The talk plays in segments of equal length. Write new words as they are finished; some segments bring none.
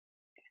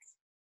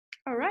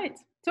All right,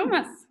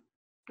 Tomas.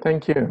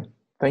 Thank you.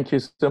 Thank you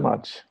so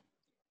much.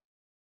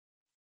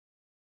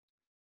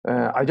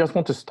 I just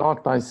want to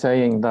start by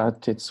saying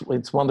that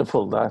it's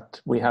wonderful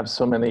that we have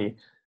so many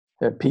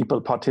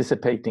people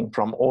participating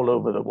from all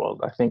over the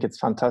world. I think it's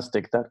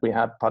fantastic that we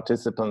have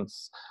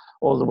participants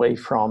all the way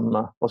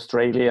from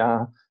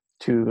Australia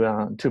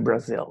to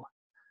Brazil.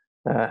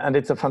 And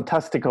it's a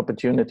fantastic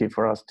opportunity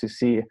for us to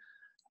see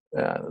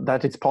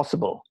that it's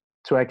possible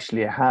to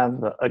actually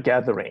have a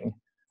gathering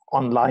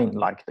online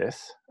like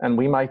this. And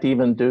we might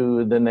even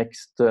do the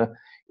next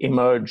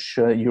Emerge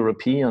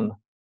European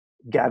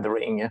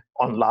gathering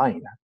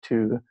online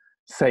to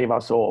save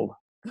us all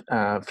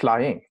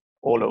flying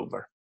all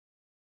over.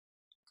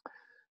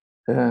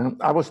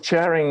 I was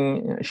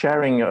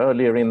sharing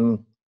earlier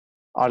in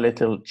our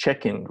little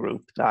check-in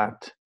group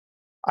that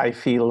I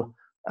feel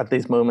at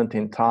this moment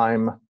in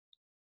time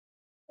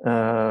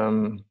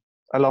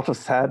a lot of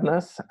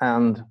sadness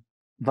and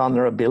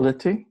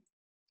vulnerability.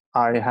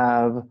 I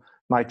have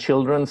my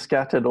children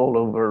scattered all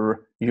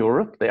over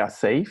Europe. They are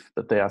safe,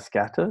 but they are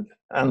scattered.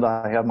 And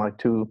I have my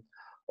two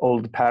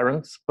old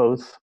parents,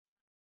 both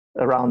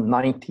around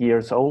 90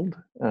 years old,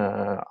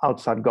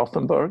 outside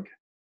Gothenburg.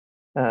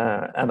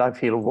 And I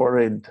feel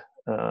worried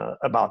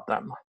about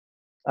them,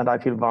 and I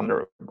feel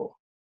vulnerable.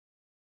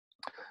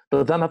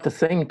 But then at the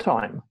same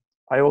time,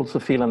 I also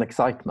feel an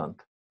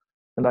excitement,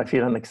 and I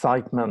feel an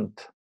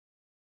excitement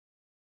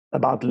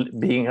about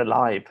being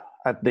alive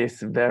at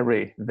this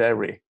very,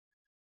 very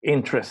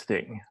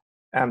interesting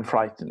and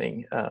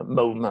frightening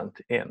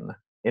moment in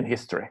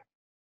history.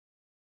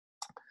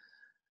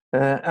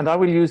 And I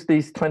will use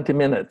these 20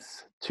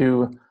 minutes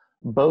to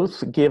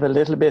both give a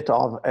little bit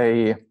of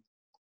a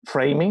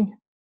framing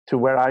to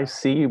where I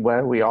see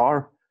where we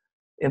are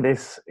in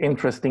this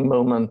interesting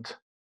moment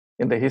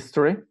in the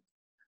history,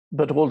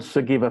 but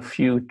also give a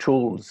few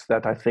tools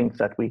that I think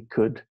that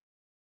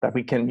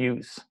we can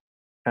use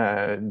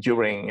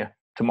during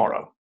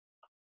tomorrow.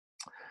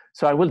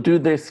 So I will do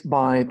this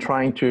by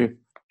trying to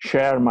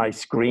share my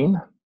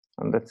screen,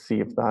 and let's see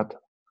if that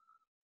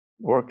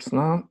works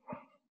now.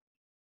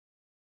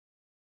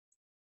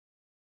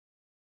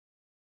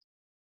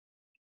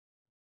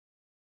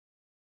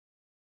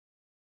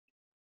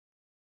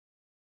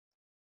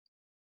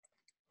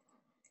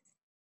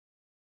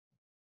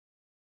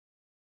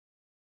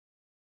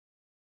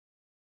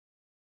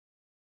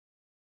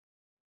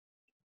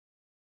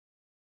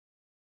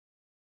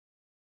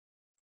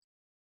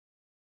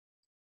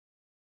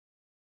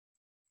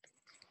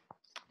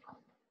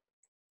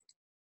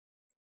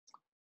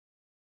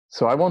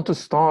 So I want to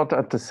start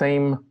at the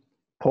same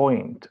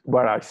point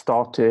where I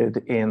started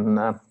in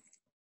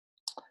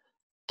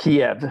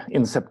Kiev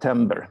in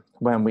September,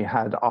 when we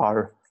had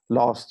our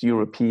last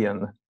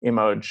European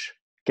Emerge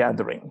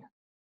gathering.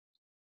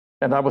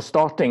 And I was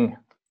starting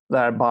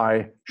there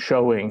by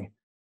showing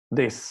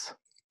this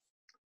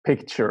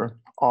picture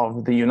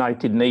of the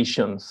United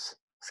Nations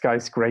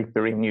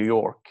skyscraper in New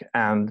York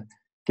and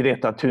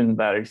Greta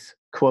Thunberg's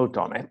quote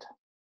on it.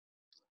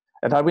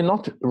 And I will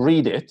not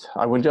read it,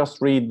 I will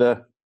just read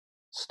the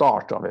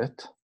start of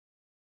it.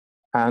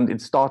 And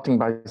it's starting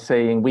by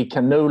saying, we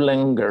can no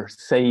longer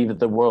save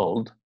the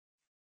world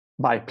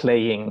by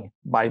playing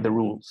by the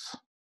rules.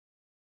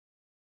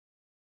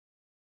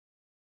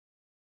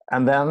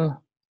 And then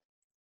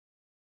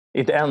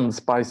it ends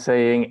by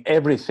saying,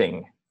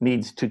 everything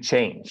needs to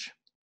change,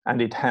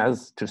 and it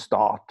has to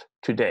start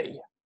today.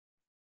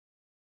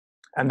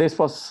 And this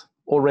was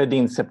already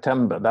in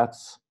September.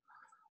 That's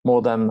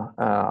more than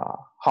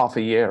half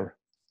a year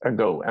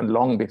ago, and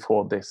long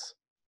before this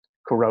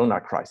Corona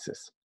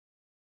crisis.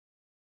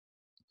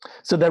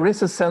 So there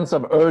is a sense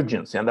of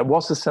urgency, and there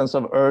was a sense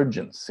of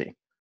urgency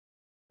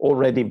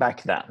already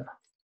back then.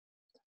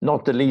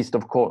 Not the least,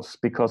 of course,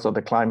 because of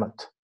the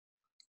climate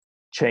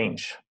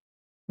change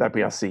that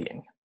we are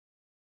seeing.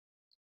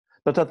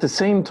 But at the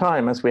same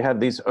time as we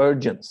have this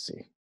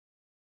urgency,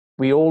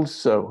 we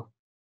also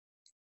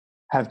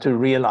have to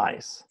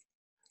realize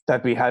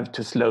that we have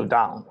to slow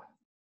down.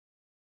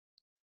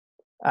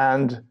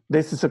 And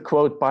this is a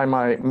quote by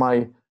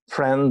my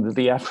friend,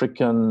 the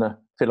African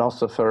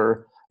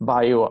philosopher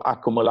Bayo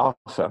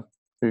Akomolafe,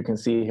 who you can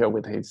see here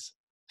with his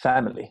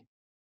family.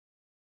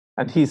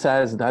 And he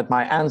says that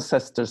my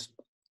ancestors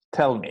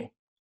tell me,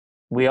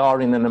 we are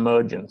in an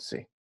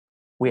emergency.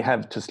 We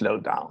have to slow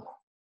down.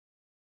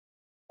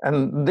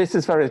 And this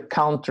is very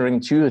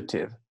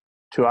counterintuitive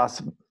to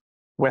us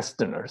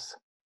Westerners.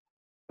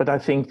 But I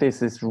think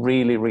this is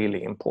really,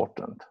 really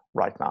important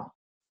right now.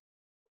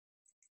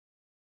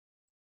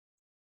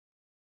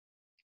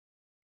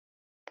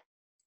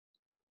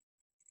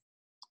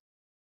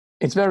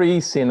 It's very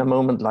easy in a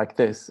moment like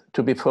this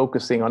to be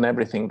focusing on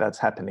everything that's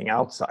happening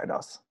outside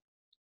us,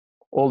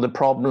 all the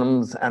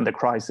problems and the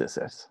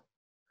crises.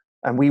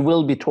 And we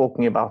will be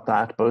talking about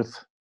that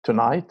both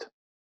tonight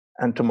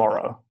and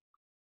tomorrow.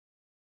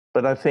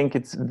 But I think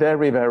it's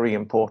very, very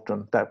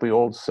important that we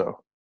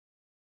also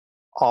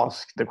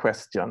ask the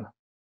question,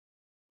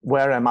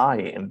 where am I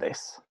in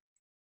this?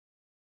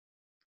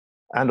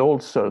 And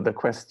also the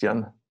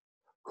question,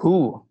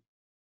 who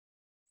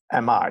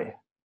am I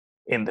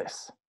in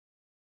this?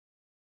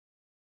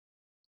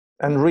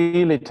 And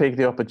really take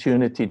the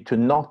opportunity to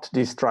not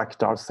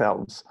distract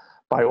ourselves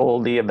by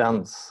all the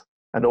events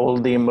and all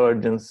the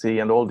emergency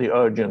and all the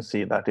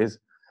urgency that is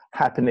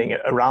happening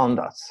around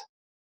us.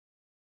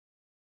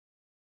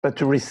 But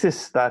to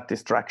resist that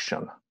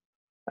distraction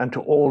and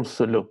to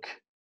also look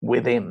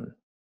within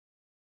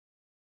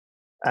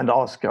and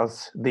ask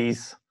us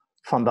these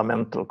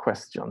fundamental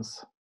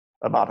questions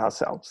about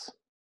ourselves.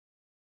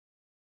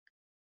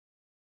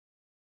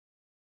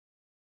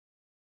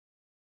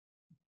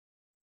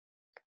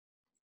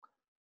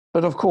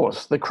 But of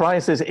course, the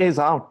crisis is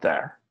out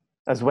there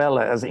as well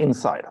as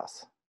inside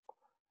us.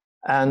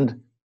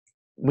 And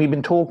we've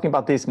been talking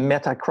about this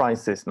meta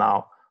crisis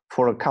now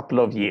for a couple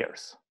of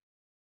years.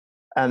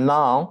 And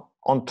now,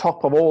 on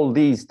top of all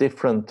these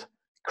different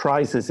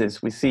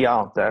crises we see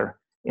out there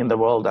in the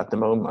world at the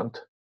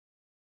moment,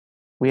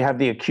 we have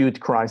the acute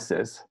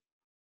crisis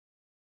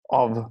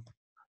of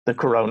the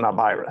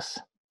coronavirus.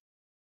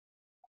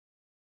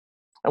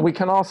 And we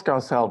can ask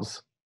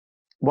ourselves,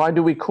 why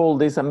do we call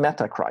this a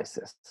meta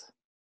crisis?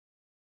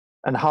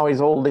 And how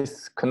is all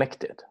this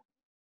connected?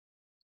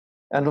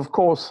 And of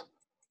course,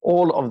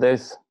 all of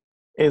this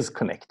is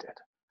connected.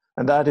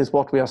 And that is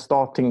what we are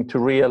starting to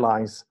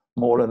realize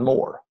more and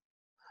more.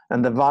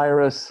 And the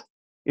virus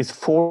is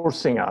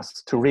forcing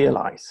us to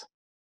realize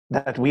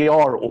that we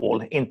are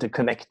all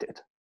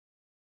interconnected,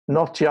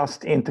 not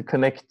just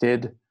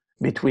interconnected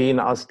between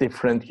us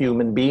different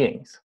human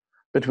beings,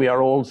 but we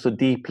are also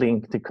deeply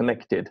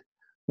interconnected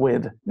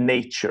with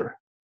nature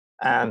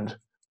and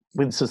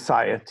with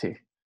society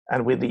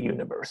and with the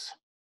universe.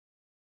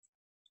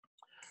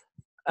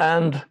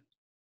 And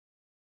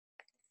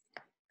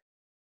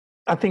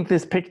I think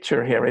this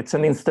picture here, it's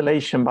an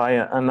installation by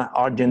an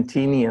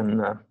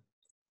Argentinian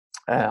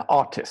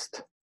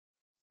artist,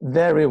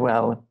 very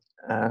well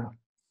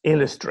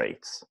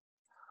illustrates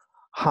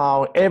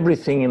how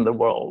everything in the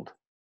world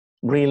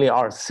really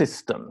are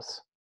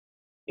systems,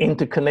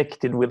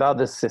 interconnected with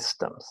other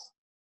systems,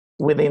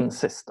 within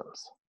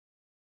systems.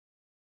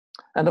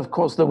 And of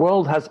course, the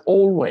world has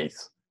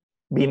always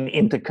been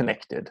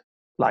interconnected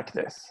like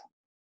this.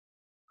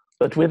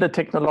 But with the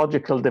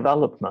technological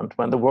development,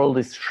 when the world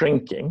is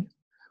shrinking,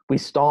 we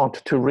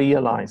start to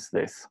realize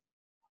this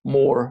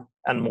more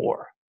and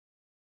more,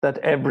 that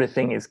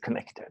everything is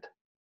connected.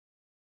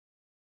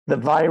 The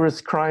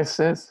virus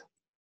crisis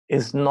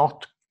is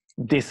not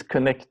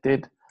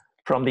disconnected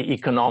from the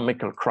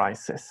economical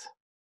crisis.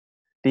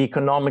 The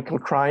economical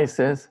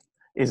crisis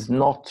is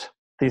not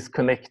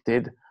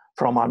disconnected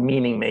from our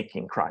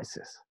meaning-making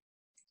crisis.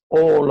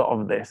 All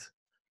of this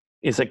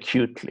is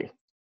acutely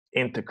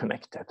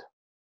interconnected.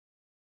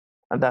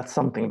 And that's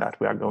something that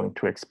we are going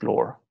to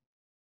explore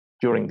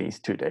during these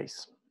 2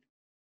 days.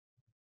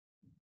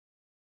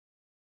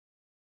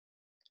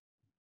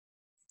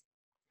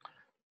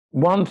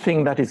 One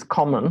thing that is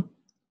common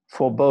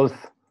for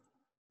both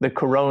the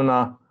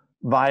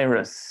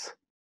coronavirus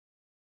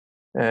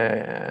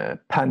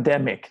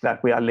pandemic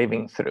that we are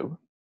living through,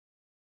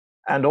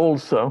 and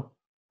also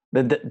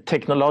the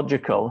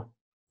technological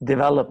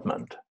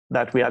development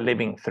that we are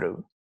living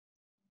through,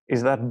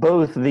 is that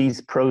both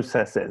these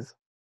processes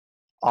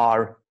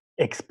are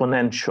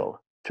exponential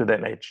to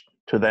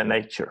their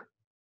nature.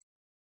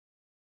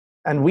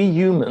 And we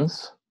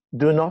humans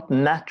do not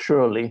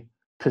naturally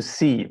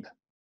perceive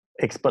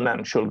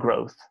exponential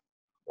growth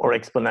or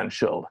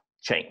exponential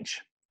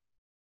change.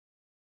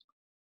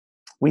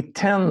 We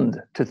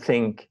tend to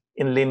think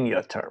in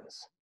linear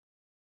terms.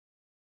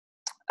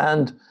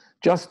 And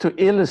just to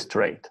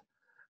illustrate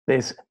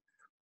this,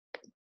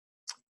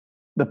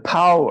 the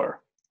power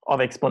of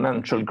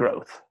exponential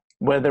growth,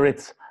 whether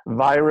it's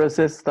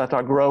viruses that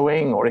are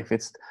growing or if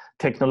it's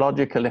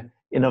technological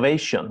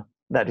innovation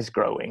that is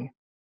growing,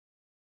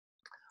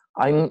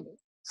 I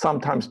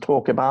sometimes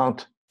talk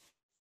about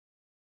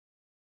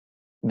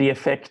the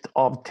effect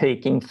of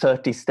taking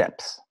 30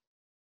 steps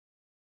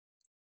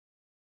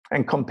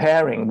and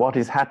comparing what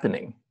is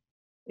happening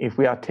if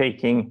we are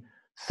taking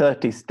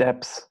 30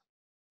 steps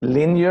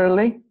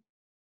linearly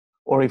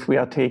or if we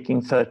are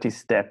taking 30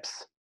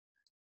 steps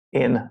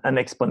in an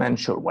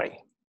exponential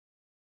way.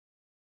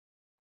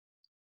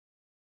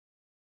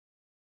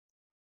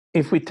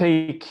 If we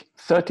take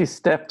 30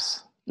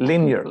 steps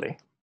linearly,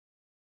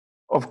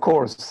 of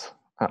course,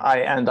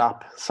 I end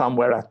up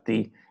somewhere at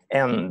the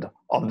end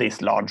of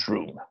this large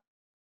room.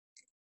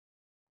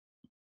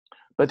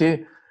 But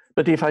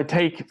if I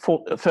take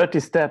 30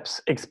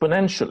 steps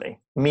exponentially,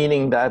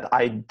 meaning that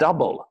I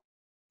double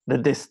the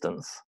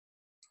distance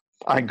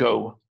I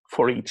go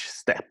for each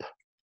step,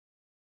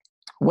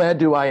 where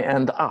do I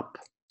end up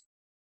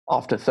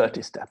after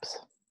 30 steps?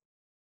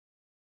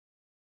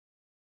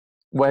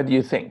 Where do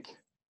you think?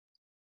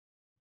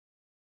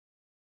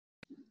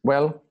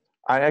 Well,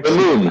 I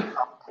actually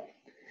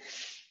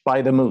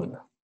by the moon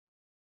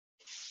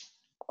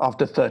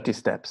after 30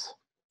 steps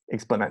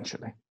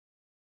exponentially.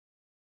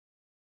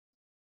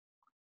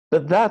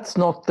 But that's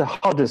not the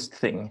hardest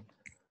thing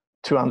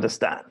to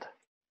understand.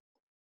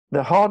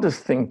 The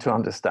hardest thing to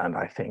understand,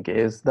 I think,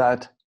 is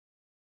that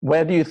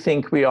Where do you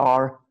think we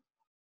are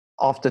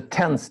after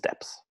 10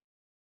 steps?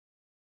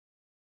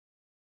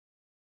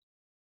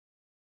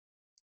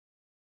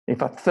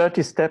 If at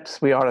 30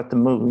 steps we are at the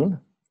moon,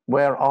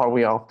 where are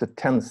we after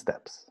 10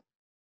 steps?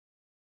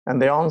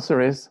 And the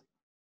answer is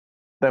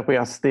that we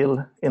are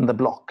still in the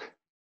block.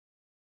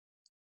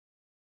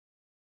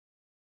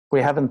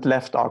 We haven't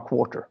left our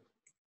quarter.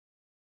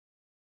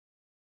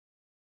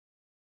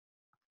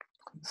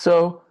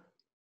 So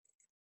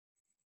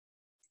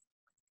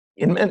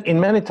in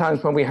many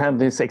times when we have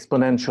this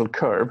exponential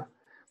curve,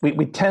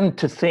 we tend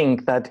to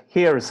think that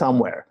here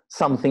somewhere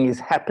something is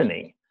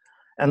happening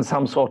and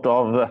some sort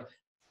of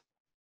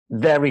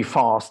very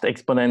fast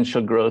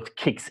exponential growth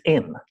kicks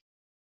in.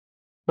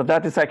 But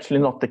that is actually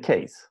not the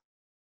case.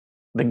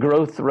 The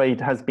growth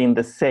rate has been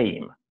the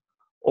same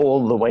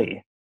all the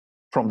way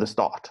from the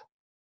start.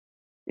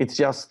 It's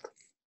just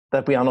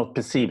that we are not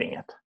perceiving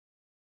it.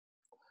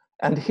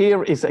 And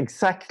here is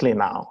exactly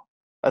now,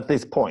 at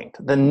this point,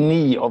 the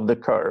knee of the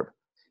curve.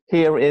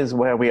 Here is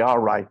where we are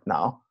right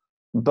now,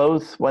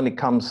 both when it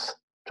comes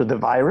to the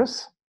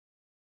virus,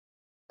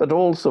 but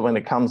also when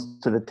it comes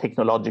to the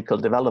technological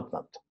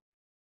development.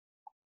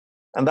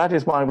 And that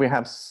is why we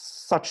have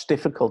such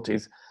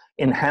difficulties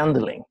in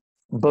handling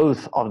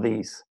both of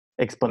these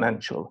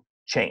exponential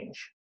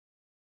change.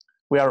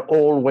 We are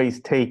always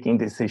taking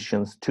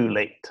decisions too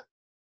late.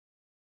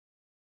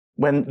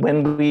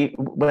 When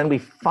we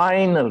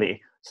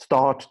finally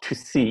start to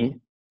see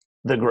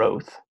the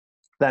growth,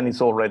 then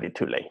it's already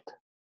too late.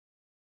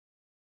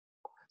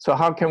 So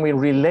how can we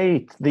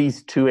relate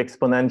these two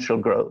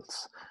exponential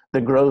growths, the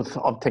growth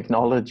of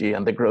technology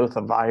and the growth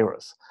of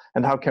virus?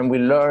 And how can we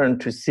learn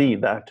to see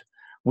that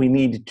we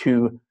need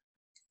to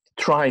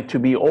try to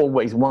be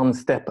always one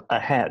step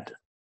ahead,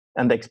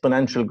 and the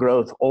exponential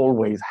growth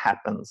always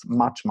happens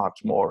much,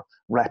 much more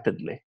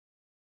rapidly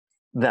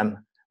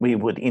than we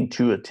would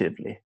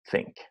intuitively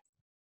think.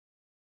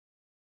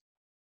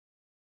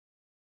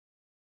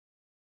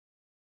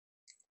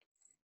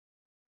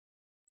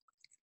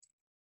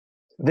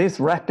 This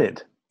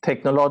rapid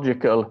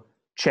technological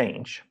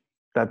change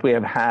that we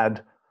have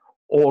had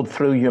all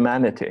through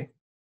humanity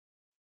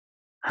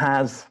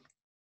has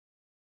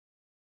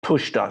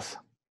pushed us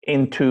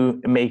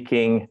into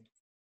making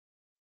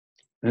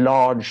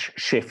large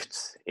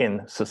shifts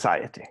in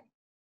society.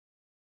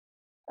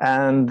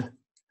 And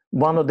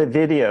one of the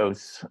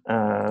videos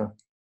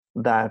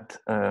that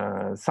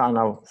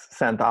Sanna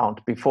sent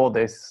out before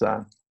this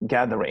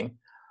gathering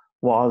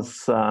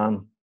was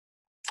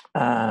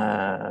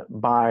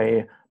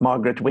by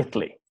Margaret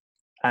Whitley.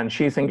 And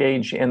she's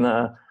engaged in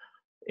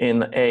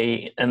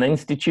an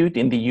institute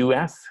in the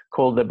US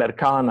called the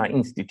Berkana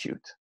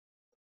Institute.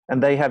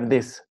 And they have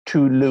this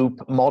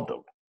two-loop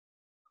model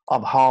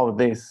of how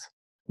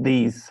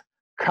these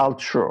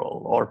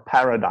cultural or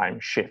paradigm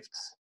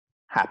shifts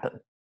happen.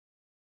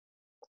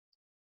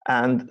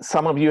 And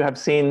some of you have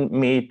seen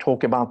me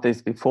talk about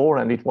this before,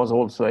 and it was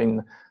also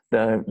in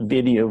the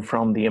video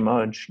from the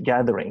Emerge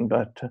gathering,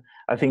 but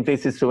I think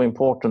this is so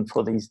important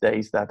for these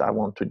days that I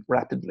want to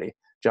rapidly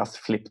just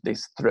flip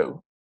this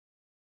through.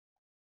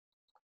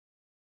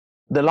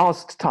 The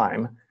last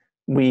time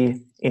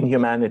we in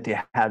humanity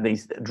had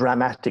this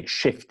dramatic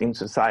shift in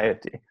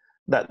society,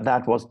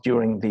 that was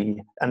during the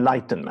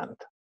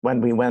Enlightenment, when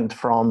we went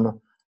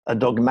from a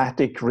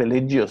dogmatic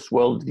religious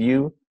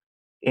worldview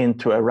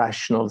into a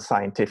rational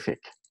scientific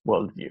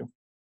worldview.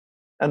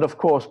 And of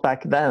course,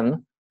 back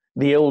then,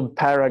 the old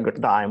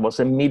paradigm was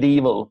a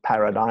medieval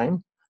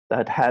paradigm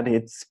that had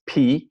its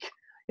peak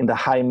in the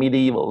high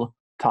medieval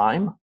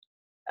time.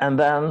 And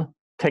then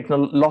a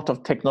lot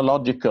of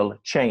technological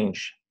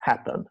change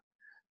happened.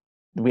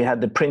 We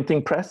had the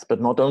printing press, but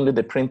not only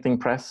the printing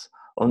press,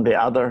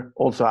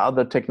 also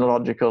other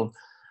technological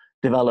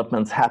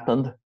developments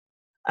happened.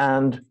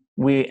 And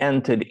we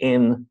entered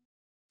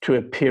into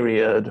a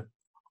period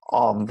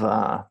of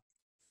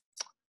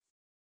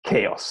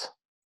chaos,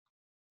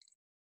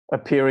 a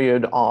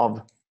period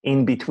of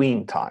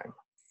in-between time,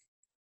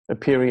 a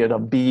period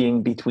of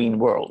being between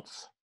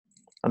worlds.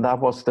 And that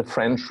was the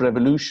French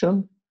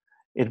Revolution.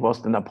 It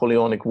was the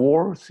Napoleonic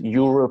Wars.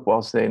 Europe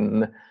was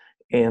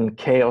in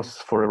chaos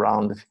for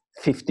around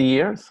 50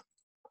 years.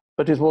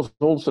 But it was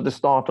also the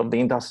start of the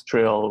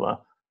Industrial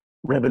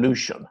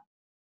Revolution.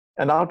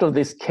 And out of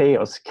this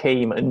chaos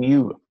came a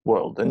new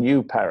world, a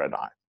new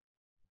paradigm.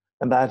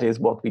 And that is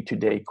what we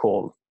today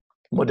call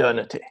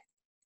modernity.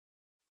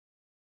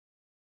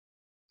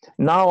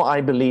 Now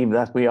I believe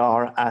that we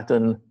are at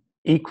an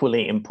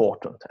equally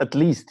important, at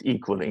least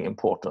equally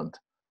important,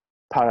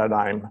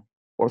 paradigm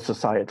or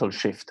societal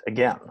shift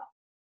again.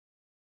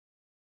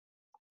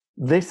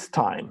 This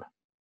time,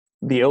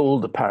 the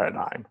old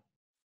paradigm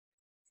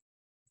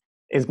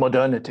is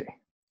modernity,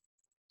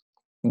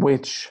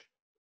 which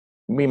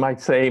we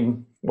might say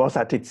was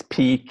at its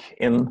peak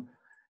in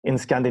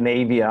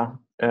Scandinavia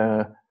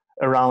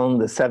around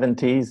the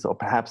 70s or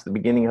perhaps the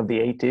beginning of the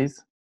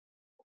 80s.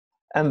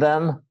 And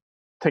then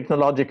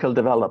technological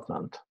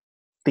development,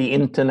 the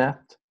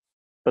internet,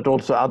 but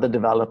also other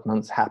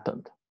developments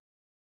happened.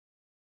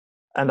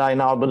 And I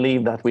now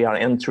believe that we are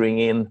entering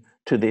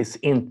into this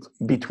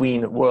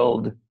in-between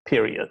world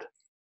period.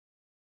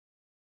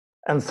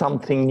 And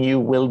something new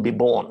will be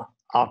born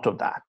out of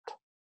that.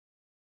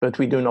 But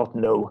we do not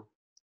know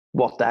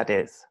what that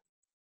is.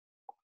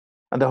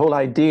 And the whole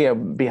idea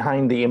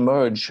behind the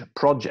Emerge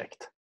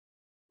project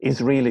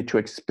is really to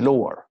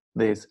explore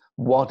this,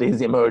 what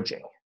is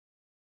emerging.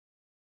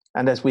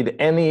 And as with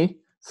any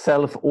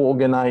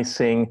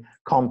self-organizing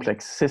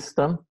complex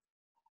system,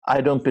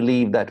 I don't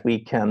believe that we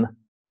can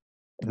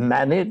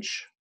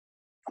manage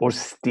or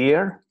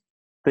steer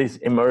this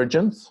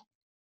emergence,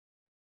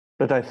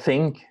 but I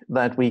think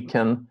that we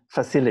can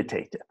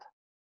facilitate it.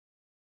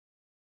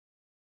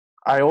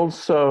 I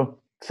also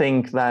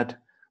think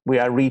that we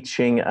are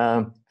reaching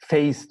a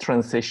phase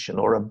transition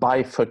or a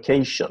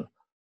bifurcation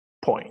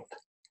point,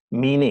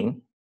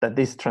 meaning that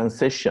this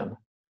transition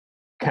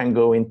can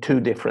go in two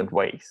different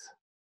ways.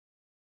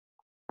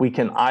 We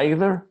can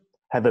either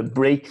have a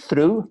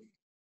breakthrough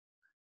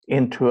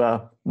into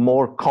a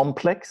more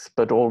complex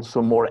but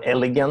also more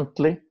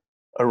elegantly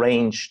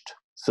arranged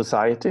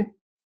society,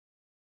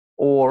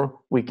 or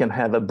we can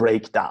have a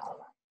breakdown.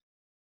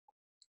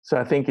 So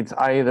I think it's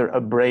either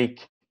a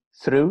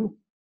breakthrough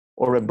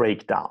or a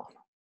breakdown.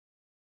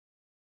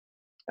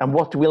 And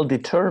what will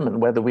determine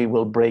whether we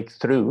will break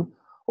through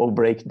or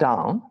break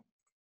down,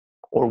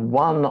 or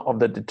one of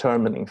the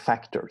determining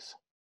factors,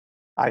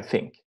 I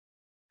think,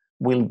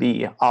 will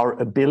be our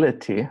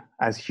ability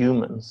as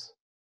humans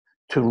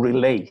to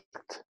relate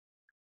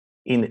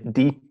in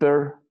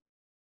deeper,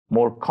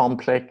 more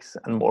complex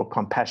and more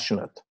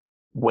compassionate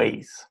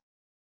ways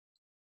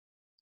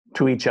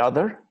to each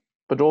other,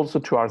 but also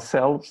to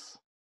ourselves,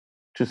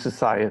 to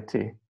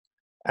society,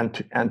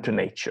 and to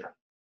nature.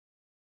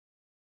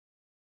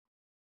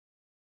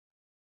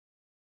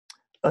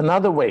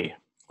 Another way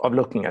of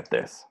looking at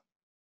this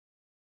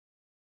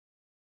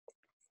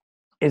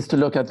is to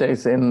look at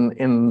this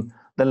in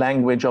the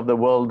language of the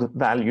World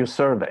Value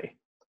Survey.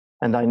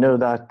 And I know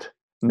that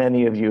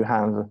many of you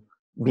have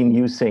been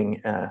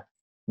using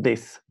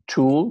this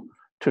tool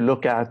to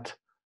look at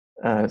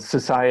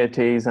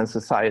societies and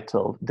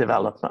societal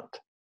development.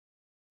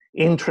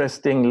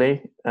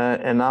 Interestingly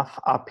enough,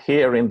 up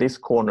here in this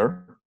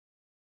corner,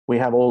 we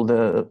have all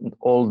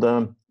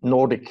the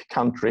Nordic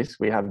countries.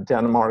 We have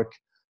Denmark,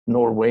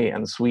 Norway,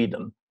 and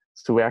Sweden.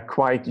 So we are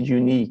quite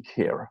unique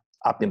here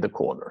up in the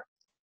corner.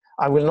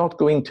 I will not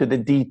go into the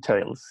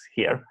details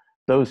here.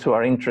 Those who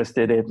are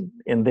interested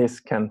in this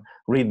can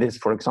read this,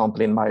 for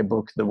example, in my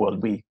book, The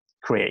World We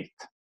Create.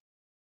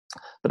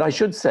 But I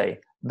should say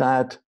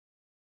that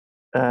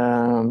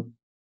before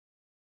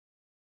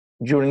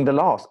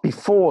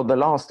the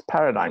last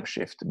paradigm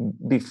shift,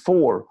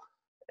 before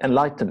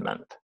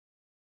Enlightenment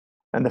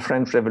and the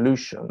French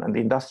Revolution and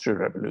the Industrial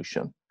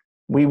Revolution,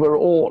 we were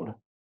all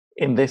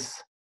in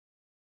this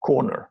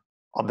corner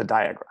of the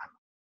diagram.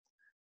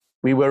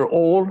 We were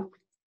all,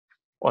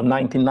 or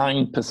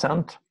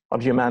 99%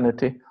 of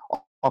humanity,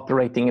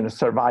 operating in a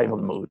survival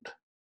mood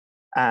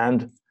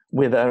and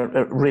with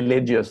a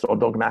religious or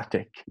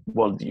dogmatic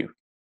worldview.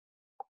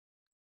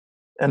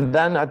 And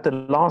then at the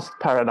last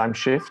paradigm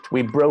shift,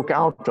 we broke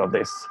out of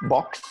this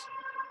box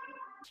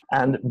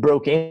and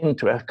broke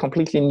into a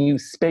completely new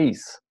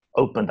space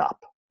opened up,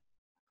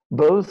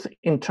 both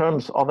in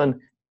terms of an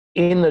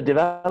inner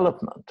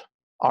development,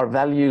 our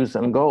values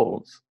and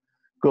goals,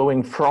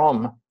 going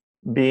from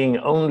being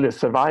only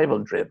survival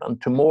driven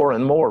to more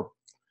and more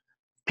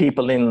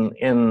people in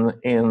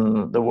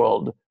the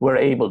world were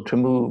able to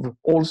move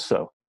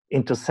also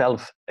into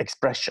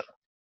self-expression.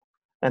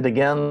 And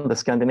again, the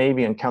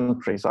Scandinavian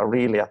countries are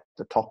really at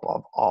the top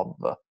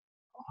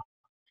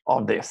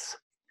of this,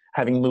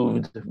 having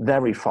moved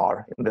very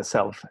far in the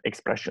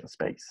self-expression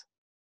space.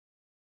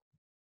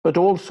 But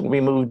also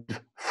we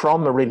moved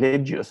from a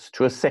religious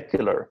to a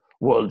secular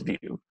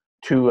worldview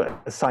to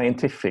a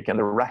scientific and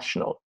a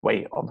rational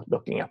way of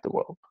looking at the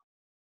world.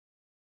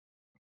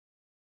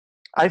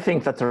 I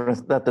think that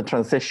the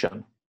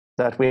transition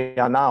that we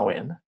are now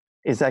in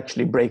is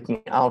actually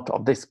breaking out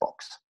of this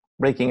box,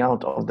 breaking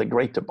out of the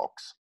greater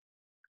box,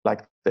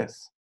 like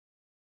this,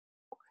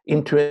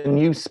 into a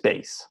new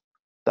space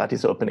that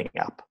is opening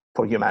up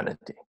for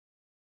humanity.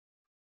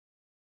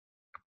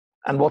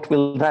 And what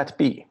will that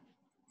be?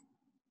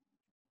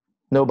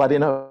 Nobody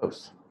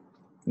knows.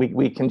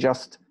 We can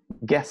just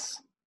guess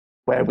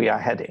where we are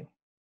heading.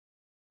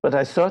 But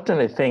I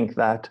certainly think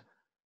that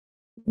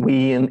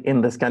we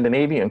in the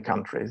Scandinavian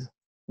countries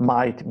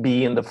might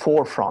be in the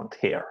forefront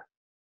here.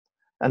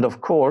 And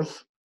of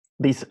course,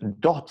 these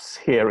dots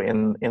here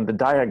in the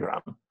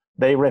diagram,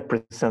 they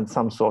represent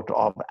some sort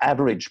of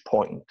average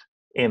point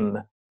in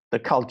the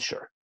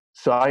culture.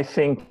 So I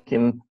think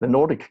in the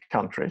Nordic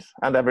countries,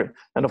 and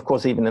of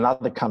course even in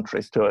other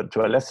countries to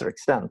a lesser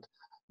extent,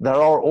 there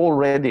are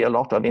already a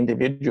lot of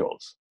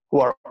individuals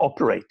who are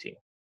operating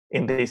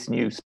in this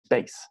new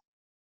space.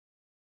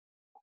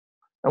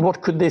 And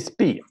what could this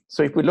be?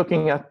 So if we're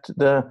looking at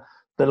the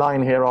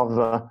line here of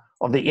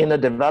the inner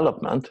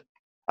development,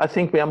 I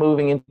think we are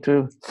moving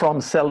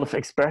from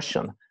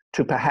self-expression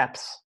to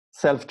perhaps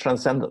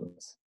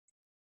self-transcendence.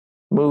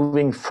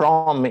 moving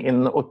from,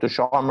 in Otto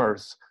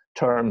Scharmer's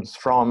terms,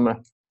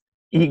 from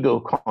ego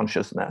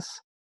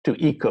consciousness to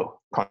eco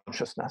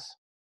consciousness,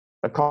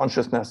 a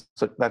consciousness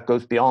that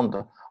goes beyond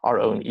our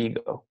own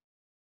ego.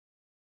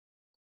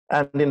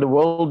 And in the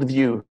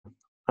worldview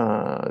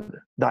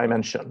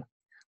dimension,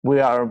 we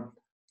are,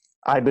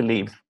 I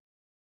believe,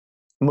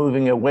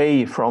 moving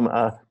away from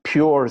a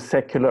pure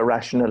secular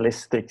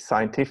rationalistic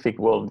scientific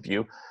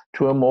worldview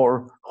to a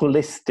more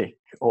holistic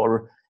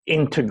or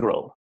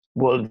integral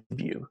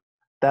worldview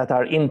that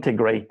are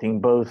integrating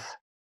both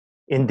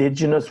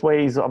indigenous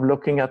ways of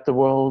looking at the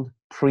world,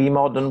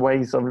 pre-modern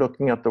ways of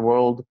looking at the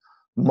world,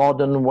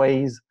 modern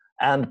ways,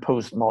 and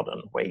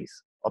postmodern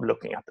ways of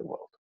looking at the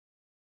world.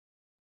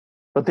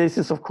 But this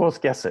is, of course,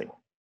 guessing.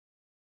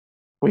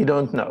 We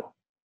don't know.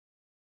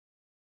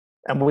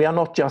 And we are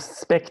not just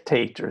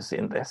spectators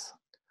in this.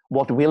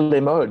 What will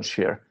emerge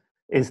here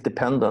is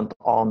dependent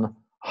on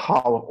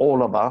how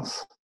all of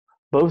us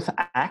both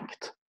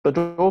act, but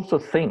also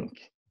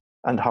think,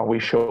 and how we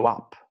show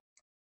up.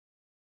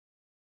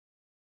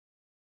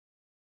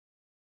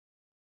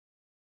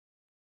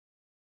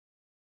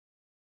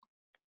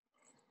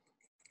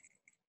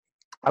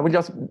 I will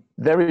just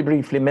very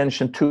briefly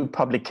mention two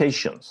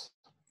publications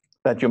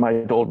that you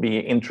might all be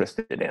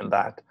interested in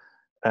that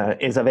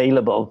is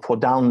available for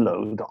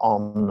download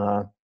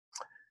on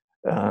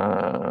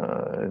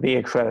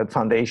the Ekshärad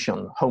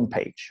Foundation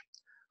homepage.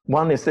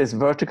 One is this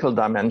vertical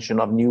dimension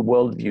of new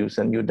worldviews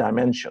and new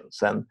dimensions,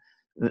 and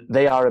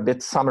they are a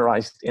bit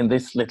summarized in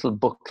this little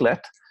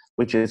booklet,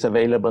 which is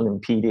available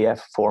in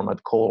PDF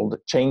format called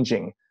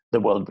Changing the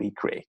World We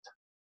Create.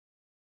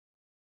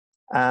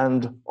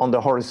 And on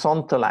the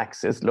horizontal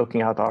axis,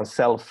 looking at our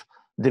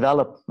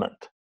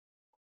self-development,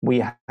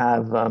 we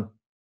have,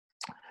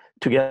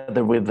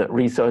 together with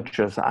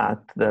researchers at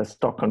the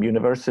Stockholm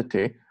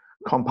University,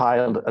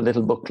 compiled a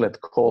little booklet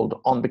called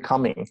On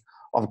Becoming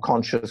of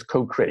Conscious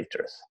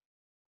Co-Creators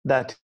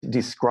that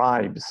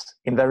describes,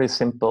 in very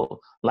simple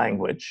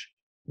language,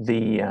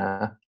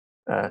 the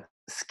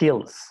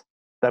skills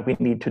that we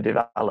need to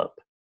develop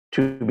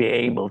to be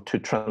able to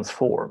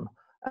transform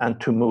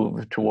and to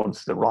move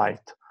towards the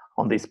right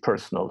on this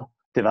personal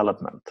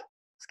development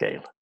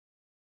scale.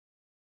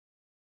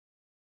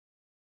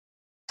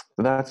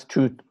 So that's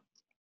two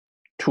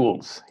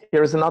tools.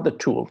 Here is another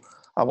tool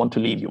I want to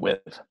leave you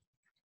with.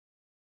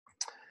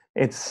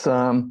 It's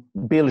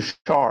Bill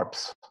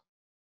Sharp's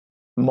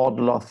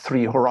model of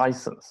 3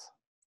 horizons.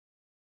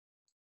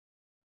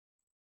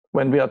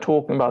 When we are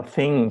talking about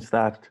things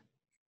that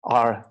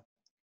are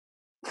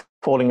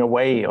falling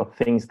away, or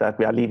things that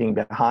we are leaving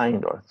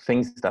behind, or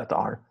things that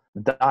are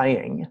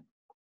dying,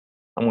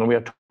 and when we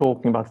are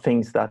talking about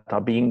things that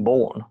are being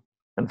born,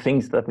 and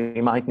things that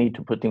we might need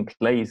to put in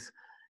place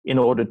in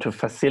order to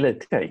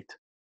facilitate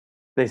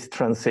this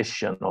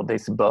transition or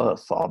this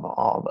birth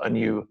of a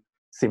new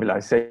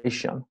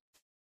civilization,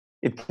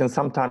 it can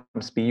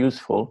sometimes be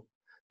useful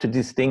to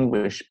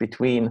distinguish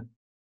between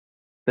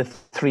the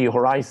 3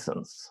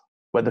 horizons,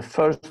 where the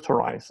first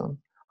horizon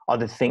are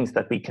the things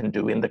that we can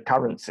do in the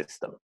current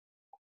system,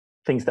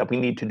 things that we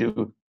need to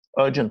do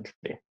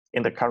urgently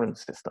in the current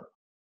system.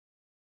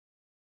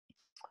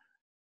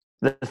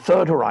 The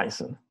third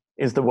horizon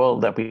is the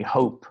world that we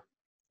hope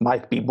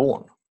might be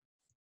born,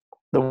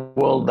 the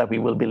world that we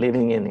will be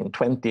living in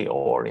 20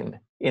 or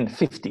in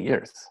 50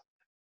 years.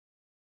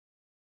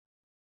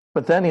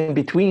 But then in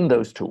between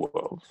those two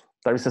worlds,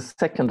 there is a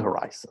second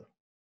horizon,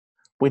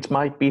 which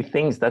might be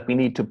things that we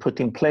need to put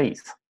in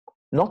place.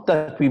 Not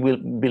that we will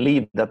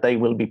believe that they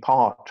will be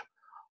part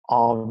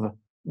of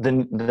the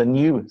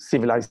new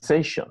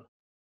civilization,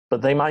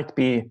 but they might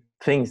be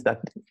things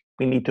that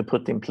we need to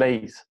put in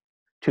place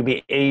to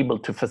be able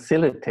to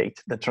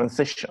facilitate the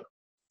transition.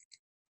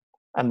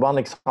 And one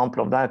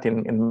example of that,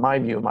 in my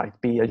view, might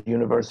be a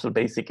universal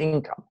basic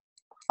income.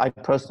 I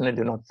personally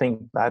do not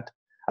think that.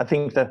 I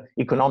think the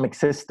economic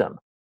system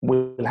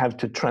will have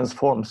to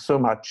transform so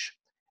much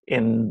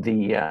in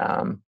the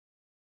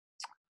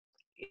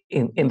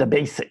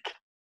basic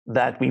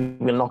that we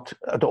will not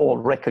at all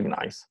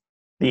recognize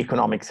the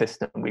economic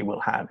system we will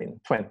have in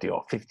 20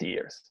 or 50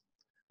 years.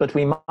 But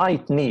we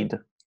might need,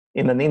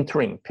 in an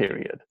interim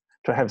period,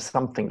 to have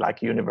something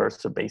like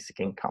universal basic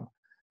income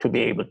to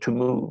be able to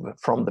move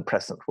from the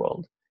present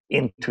world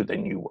into the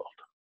new world.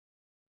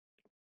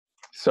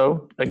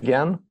 So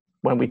again,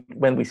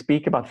 when we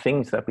speak about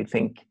things that we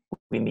think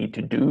we need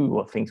to do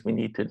or things we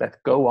need to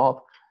let go of,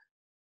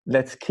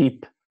 let's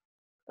keep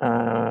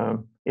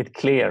it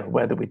clear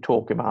whether we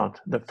talk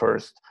about the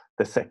first,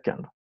 the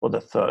second, or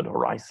the third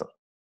horizon.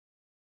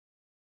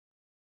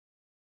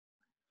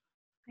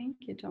 Thank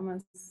you,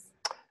 Thomas.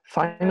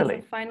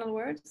 Finally. Final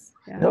words?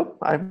 Yeah. Nope,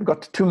 I've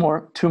got two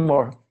more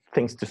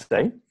things to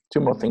say.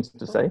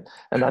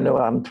 And I know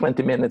I'm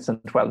 20 minutes and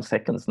 12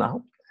 seconds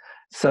now.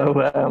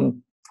 So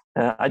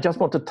I just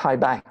want to tie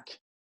back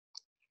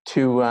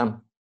to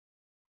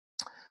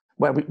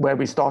where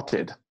we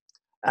started,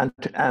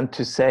 and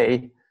to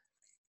say,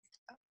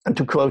 and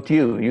to quote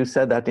you. You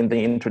said that in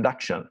the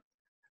introduction,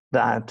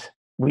 that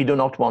we do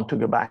not want to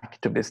go back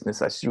to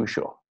business as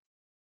usual.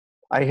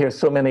 I hear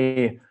so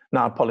many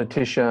now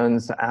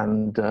politicians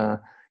and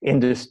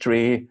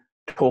industry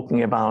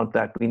talking about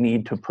that we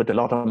need to put a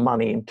lot of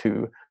money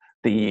into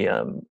the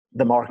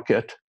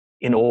market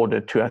in order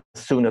to, as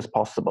soon as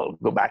possible,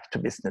 go back to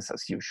business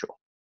as usual.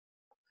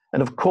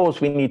 And of course,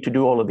 we need to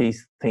do all of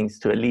these things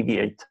to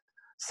alleviate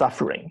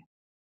suffering.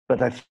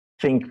 But I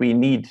think we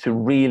need to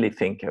really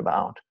think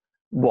about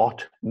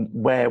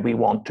where we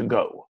want to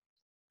go.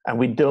 And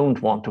we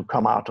don't want to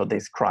come out of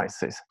this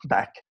crisis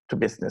back to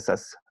business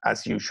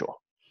as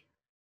usual.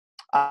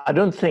 I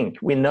don't think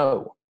we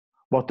know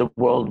what the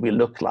world will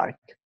look like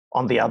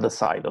on the other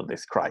side of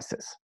this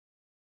crisis.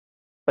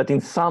 But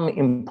in some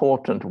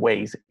important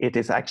ways, it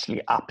is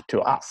actually up to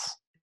us.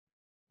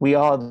 We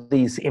are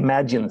these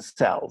imagined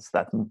cells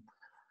that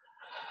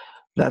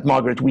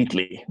Margaret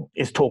Wheatley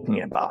is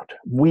talking about.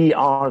 We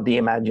are the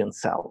imagined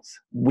cells.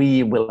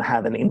 We will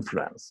have an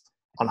influence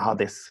on how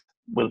this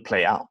will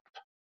play out.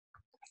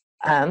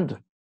 And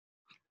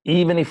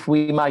even if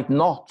we might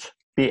not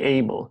be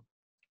able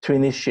to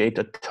initiate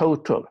a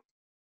total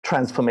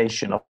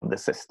transformation of the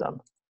system,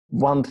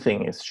 one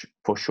thing is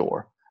for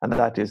sure, and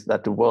that is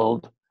that the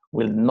world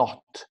will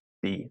not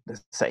be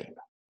the same.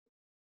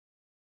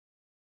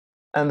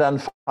 And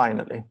then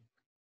finally,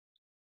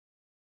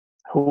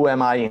 who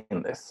am I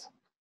in this?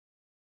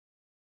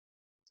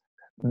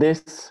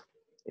 This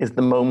is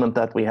the moment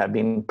that we have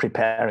been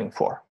preparing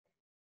for.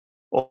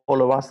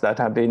 All of us that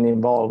have been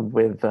involved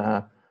with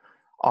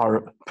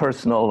our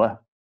personal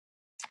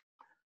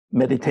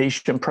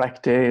meditation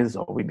practice,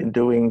 or we've been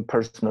doing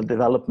personal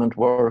development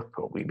work,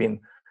 or we've been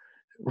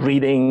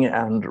reading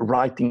and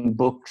writing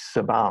books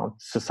about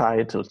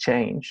societal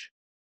change.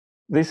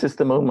 This is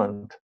the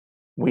moment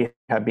we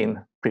have been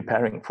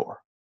preparing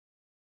for.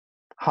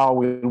 How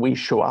will we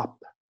show up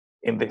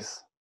in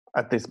this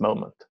at this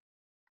moment?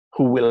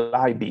 Who will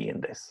I be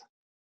in this?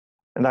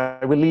 And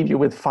I will leave you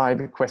with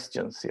 5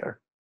 questions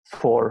here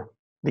for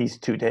these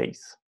 2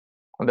 days.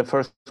 And the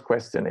first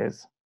question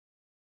is,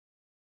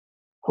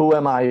 who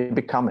am I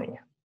becoming?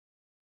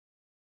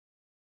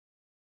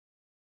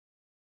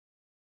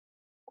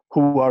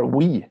 Who are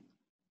we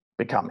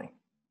becoming?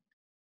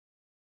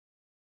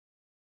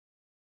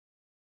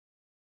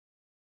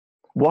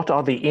 What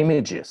are the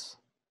images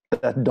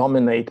that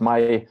dominate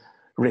my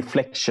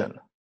reflection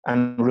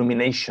and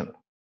rumination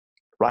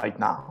right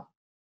now?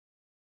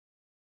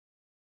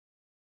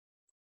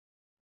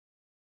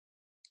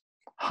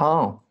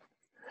 How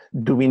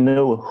do we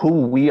know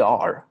who we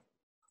are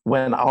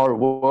when our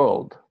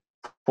world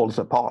falls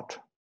apart?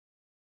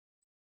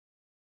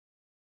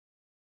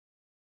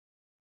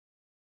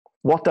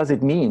 What does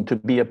it mean to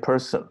be a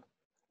person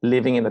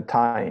living in a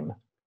time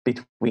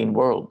between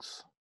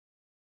worlds?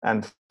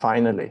 And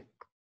finally,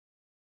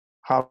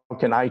 how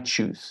can I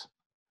choose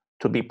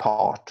to be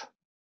part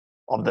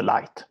of the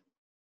light?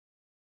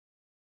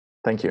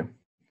 Thank you.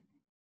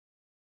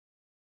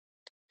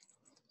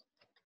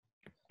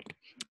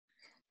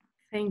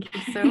 Thank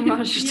you so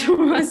much,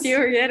 Tomas.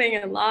 You're getting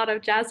a lot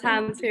of jazz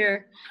hands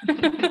here.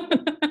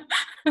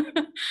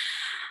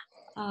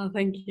 Oh,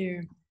 thank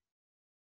you.